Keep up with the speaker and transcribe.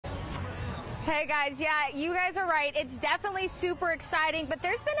Hey guys, yeah, you guys are right. It's definitely super exciting, but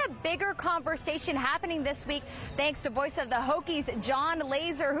there's been a bigger conversation happening this week thanks to voice of the Hokies, Jon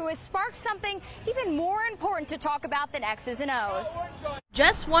Laaser, who has sparked something even more important to talk about than X's and O's.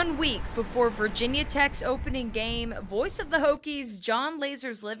 Just 1 week before Virginia Tech's opening game, voice of the Hokies, Jon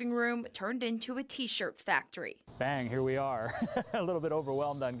Laaser's living room turned into a t-shirt factory. Bang, here we are. A little bit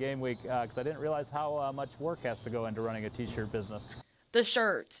overwhelmed on game week because I didn't realize how much work has to go into running a t-shirt business. The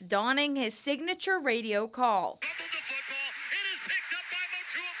shirts donning his signature radio call.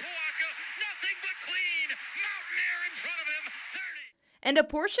 And a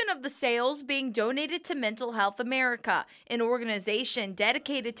portion of the sales being donated to Mental Health America, an organization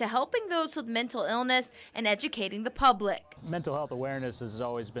dedicated to helping those with mental illness and educating the public. Mental health awareness has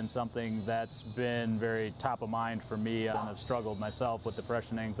always been something that's been very top of mind for me. I've struggled myself with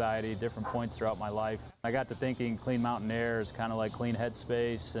depression, anxiety, different points throughout my life. I got to thinking clean mountain air is kind of like clean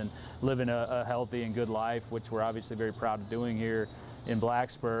headspace and living a healthy and good life, which we're obviously very proud of doing here in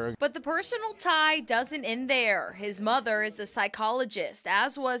Blacksburg. But the personal tie doesn't end there. His mother is a psychologist,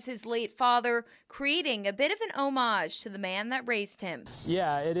 as was his late father, creating a bit of an homage to the man that raised him.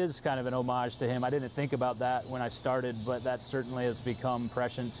 Yeah, it is kind of an homage to him. I didn't think about that when I started, but that certainly has become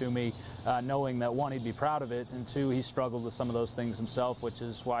prescient to me, knowing that one, he'd be proud of it, and two, he struggled with some of those things himself, which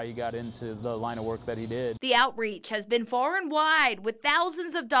is why he got into the line of work that he did. The outreach has been far and wide, with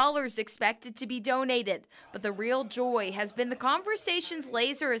thousands of dollars expected to be donated. But the real joy has been the conversations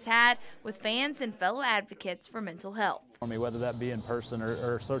Laaser has had with fans and fellow advocates for mental health. For me, whether that be in person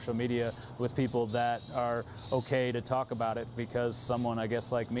or social media, with people that are okay to talk about it because someone, I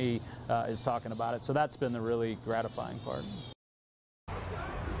guess, like me is talking about it. So that's been the really gratifying part.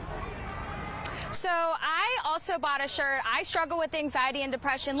 So I also bought a shirt. I struggle with anxiety and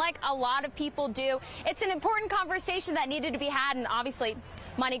depression like a lot of people do. It's an important conversation that needed to be had, and obviously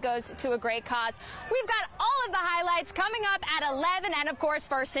money goes to a great cause. We've got all of the highlights coming up at 11, and of course,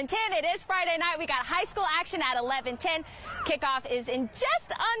 First and 10. It is Friday night. We got high school action at 11:10. Kickoff is in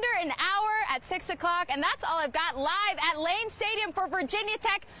just under an hour at 6 o'clock, and that's all I've got live at Lane Stadium for Virginia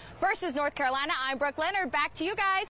Tech versus North Carolina. I'm Brooke Leonard. Back to you guys.